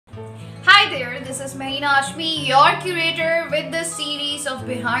there, this is Mehreen Hashmi, your curator with the series of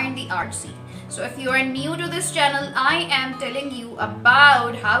Behind the Art Scene. So if you are new to this channel, I am telling you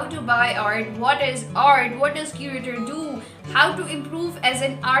about how to buy art, what does curator do, how to improve as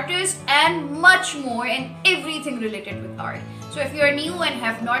an artist, and much more, and everything related with art. So if you are new and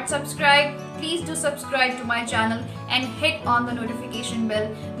have not subscribed, please do subscribe to my channel and hit on the notification bell.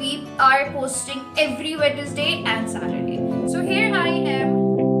 We are posting every Wednesday and Saturday. So here I am.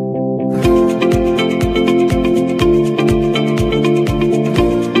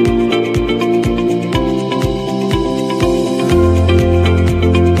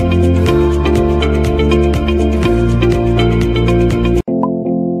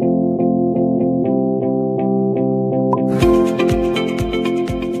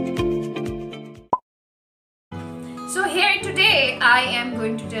 So here today I am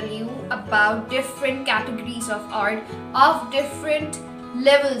going to tell you about different categories of art of different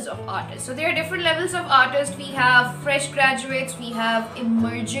levels of artists. So there are different levels of artists. We have fresh graduates, we have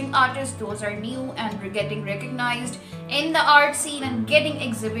emerging artists, those are new and getting recognized in the art scene and getting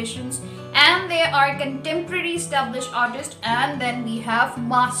exhibitions, and there are contemporary established artists, and then we have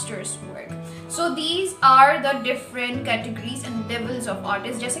masters work. So these are the different categories and levels of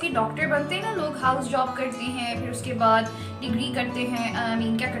artists. जैसे कि doctor बनते हैं ना लोग, house job करते हैं, फिर उसके बाद डिग्री करते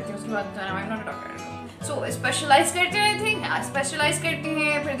हैं, क्या करते हैं उसके बाद, I'm not a doctor. So specialize करते हैं, I think, specialize करते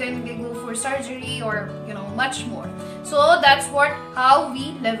हैं, फिर then they go for surgery or much more. So that's how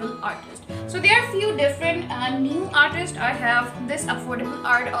we level artists. So there are few different new artists. I have this affordable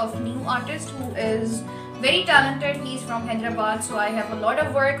art of new artist who is very talented. He's from Hyderabad, so I have a lot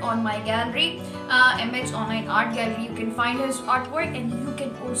of work on my gallery, MH Online Art Gallery. You can find his artwork and you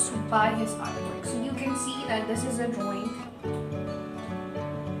can also buy his artwork. So you can see that this is a drawing.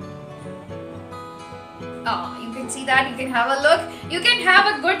 You can see that, you can have a look. You can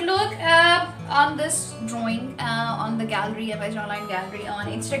have a good look on this drawing on the gallery, MH Online Gallery on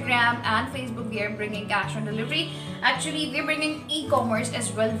Instagram and Facebook. We are bringing cash on delivery. Actually, we're bringing e-commerce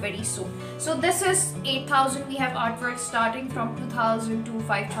as well very soon. So this is 8,000. We have artwork starting from 2,000 to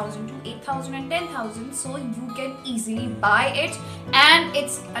 5,000 to 8,000 and 10,000. So you can easily buy it and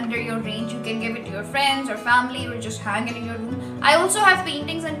it's under your range. You can give it to your friends or family or just hang it in your room. I also have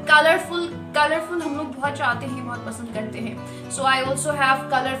paintings and colorful हम लोग बहुत चाहते हैं, बहुत पसंद करते हैं. So I also have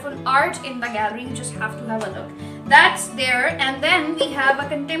colorful art in the gallery. You just have to have a look. That's there. And then we have a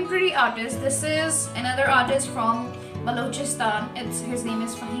contemporary artist. This is another artist from Balochistan. His name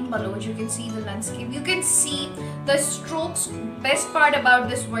is Fahim Baloch. You can see the landscape. You can see the strokes. Best part about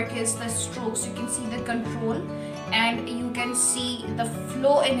this work is the strokes. You can see the control and you can see the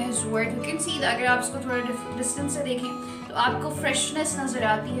flow in his work. You can see that अगर आप इसको थोड़ा distance से देखें तो आपको freshness नज़र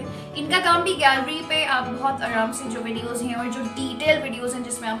आती है. इनका काम भी गैलरी पे आप बहुत आराम से जो वीडियोस हैं और जो डिटेल वीडियोस हैं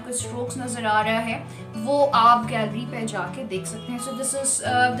जिसमें आपको स्ट्रोक्स नज़र आ रहा है वो आप गैलरी पे जाके देख सकते हैं. सो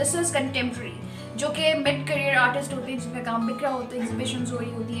दिस इज़ कंटेम्प्रेरी, जो कि मिड करियर आर्टिस्ट होते हैं जिनका काम बिक रहा होता है, एग्जिबिशंस हो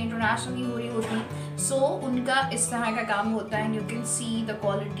रही होती हैं, इंटरनेशनली हो रही होती हैं. सो उनका इस तरह का काम होता है. You can see the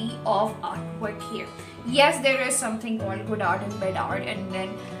quality of art work here. Yes, there is something called good art and bad art, and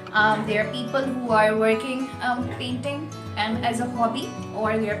then there are people who are working painting and as a hobby,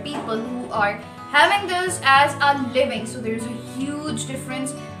 or there are people who are having this as a living. So there's a huge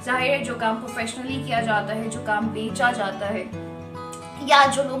difference. जाहिर है जो काम professionally किया जाता है, जो काम बेचा जाता है, या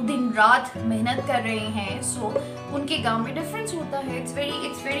जो लोग दिन रात मेहनत कर रहे हैं, so उनके काम में डिफरेंस होता है. It's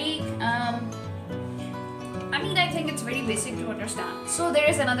very I think it's very basic to understand. So there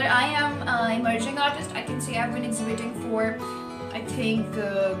is another. I am emerging artist. I can say I've been exhibiting for, I think,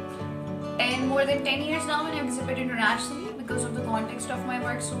 more than 10 years now, and I exhibit internationally because of the context of my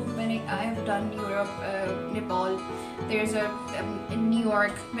work. So I have done Europe, Nepal. There's in New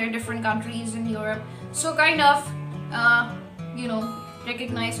York. There are different countries in Europe. So kind of,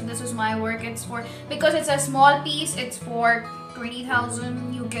 recognize. So this is my work. It's for, because it's a small piece. It's for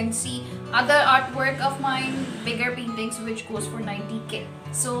 20,000. You can see other artwork of mine, bigger paintings, which goes for 90K.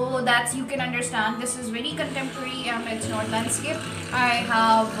 So that's, you can understand, this is very contemporary and it's not landscape. I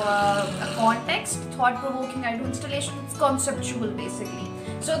have a context, thought-provoking. I do installation. It's conceptual basically.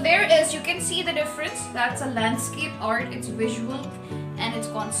 So there is, you can see the difference. That's a landscape art. It's visual and it's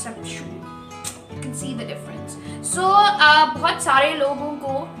conceptual. You can see the difference. So बहुत सारे लोगों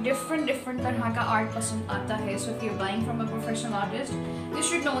को different तरह का art पसंद आता है. So if you're buying from a professional artist, you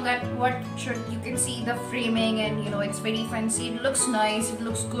should know that you can see the framing and it's very fancy. It looks nice. It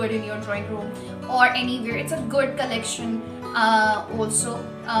looks good in your drawing room or anywhere. It's a good collection also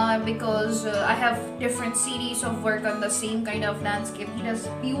because I have different series of work on the same kind of landscape. He does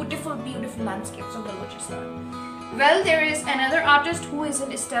beautiful landscapes of Balochistan. Well, there is another artist who is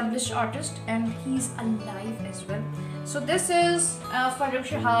an established artist and he's alive as well. So this is Farouk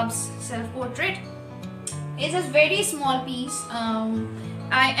Shahab's self-portrait. It's a very small piece.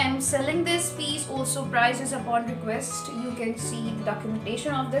 I am selling this piece, also prices upon request. You can see the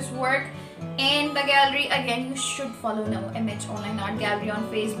documentation of this work in the gallery. Again, you should follow now MH Online Art Gallery on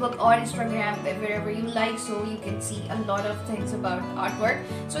Facebook or Instagram, wherever you like, so you can see a lot of things about artwork.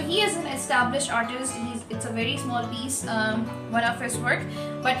 So he is an established artist. It's a very small piece, one of his work,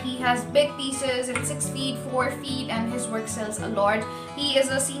 but he has big pieces in 6 feet, 4 feet, and his work sells a lot. He is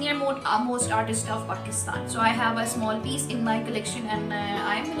a senior most artist of Pakistan. So I have a small piece in my collection, and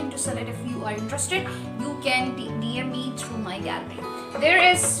I am willing to sell it. If you are interested, you can DM me through my gallery. There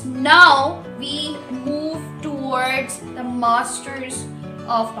is, now we move towards the masters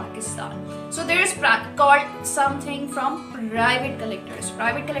of Pakistan. So there is called something from private collectors.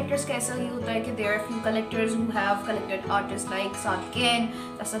 Private collectors kaisa hi hota hai ki there are few collectors who have collected artists like Sakin,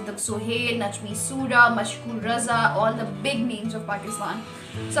 Tasaddaq Sohail, Najmi Sura, Mashkoor Raza, all the big names of Pakistan.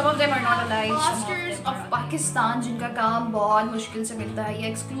 Some of them are not alive. Masters of Pakistan जिनका काम बहुत मुश्किल से मिलता है,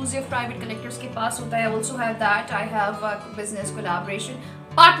 ये exclusive private collectors के पास होता है. I also have that. I have a business collaboration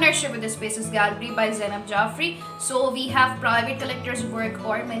partnership with the Spaces Gallery by Zainab Jafri. So we have private collectors work,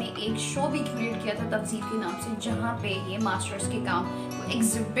 और मैंने एक शो भी क्रिएट किया था तफसील के नाम से, जहाँ पे ये मास्टर्स के काम को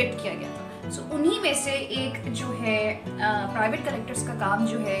एग्जिबिट किया गया था. So उन्हीं में से एक जो है प्राइवेट कलेक्टर्स का काम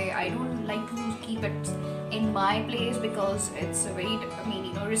जो है, I don't like to keep it in my place because it's very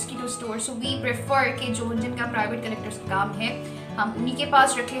risky to store. So we prefer कि जो जिनका प्राइवेट कलेक्टर्स का काम है हम उन्हीं के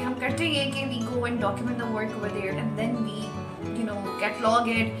पास रखें. हम करते ये कि we go and document the work over there, and then we catalog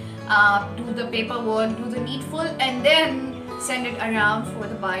it, do the paperwork, do the needful, and then send it around for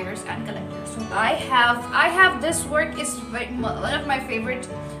the buyers and collectors. So I have this work is one of my favorite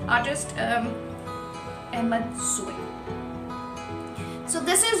artists, Ahmed Zoey. So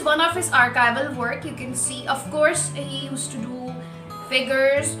this is one of his archival work. You can see, of course, he used to do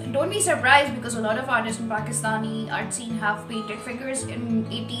figures. Don't be surprised because a lot of artists in Pakistani art scene have painted figures in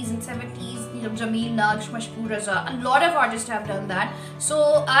 80s and 70s. Jameel Naqsh, Mashkoor Raza, a lot of artists have done that.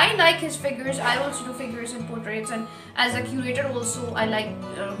 So I like his figures. I also do figures and portraits, and as a curator also I like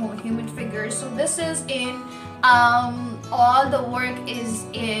human figures. So this is in all the work is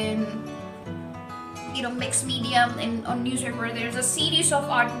in mixed medium on newspaper. There's a series of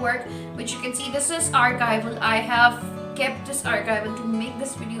artwork which you can see. This is archival. I have kept this archival to make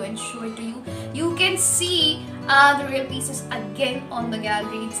this video and show it to you. You can see the real pieces again on the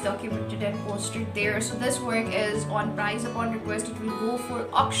gallery. It's documented and posted there. So this work is on price upon request. It will go for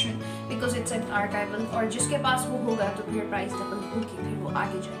auction because it's an archival. और जिसके पास वो होगा तो फिर price double होगी, फिर वो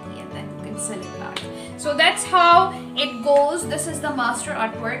आगे जाएगी, and then you can sell it back. So that's how it goes. This is the master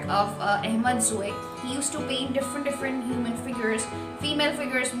artwork of Ahmed Zoey. He used to paint different human figures, female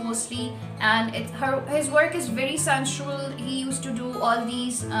figures mostly, and his work is very sensual. He used to do all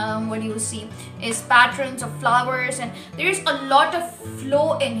these what you see is patterns of flowers, and there is a lot of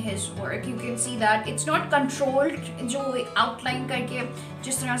flow in his work. You can see that it's not controlled. जो outline करके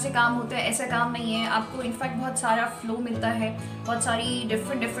जिस तरह से काम होता है ऐसा काम नहीं है. आपको इनफैक्ट बहुत सारा flow मिलता है, बहुत सारी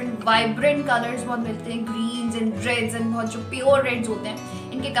different vibrant colors बहुत मिलते हैं, greens and reds, and बहुत जो pure reds होते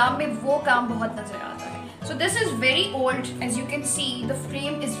हैं इनके काम में वो काम बहुत नजर आता है. So this is very old. As you can see, the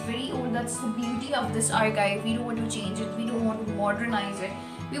frame is very old. That's the beauty of this archive. We don't want to change it. We don't want to modernize it.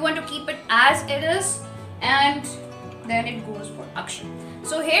 We want to keep it as it is, and then it goes for auction.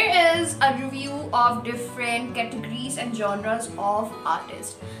 So here is a review of different categories and genres of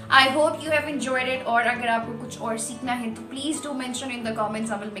artists. I hope you have enjoyed it. और अगर आपको कुछ और सीखना है तो please do mention in the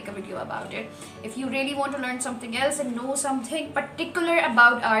comments. I will make a video about it. If you really want to learn something else and know something particular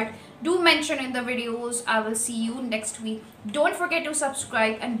about art, do mention in the videos. I will see you next week. Don't forget to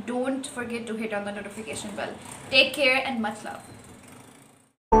subscribe and don't forget to hit on the notification bell. Take care and much love.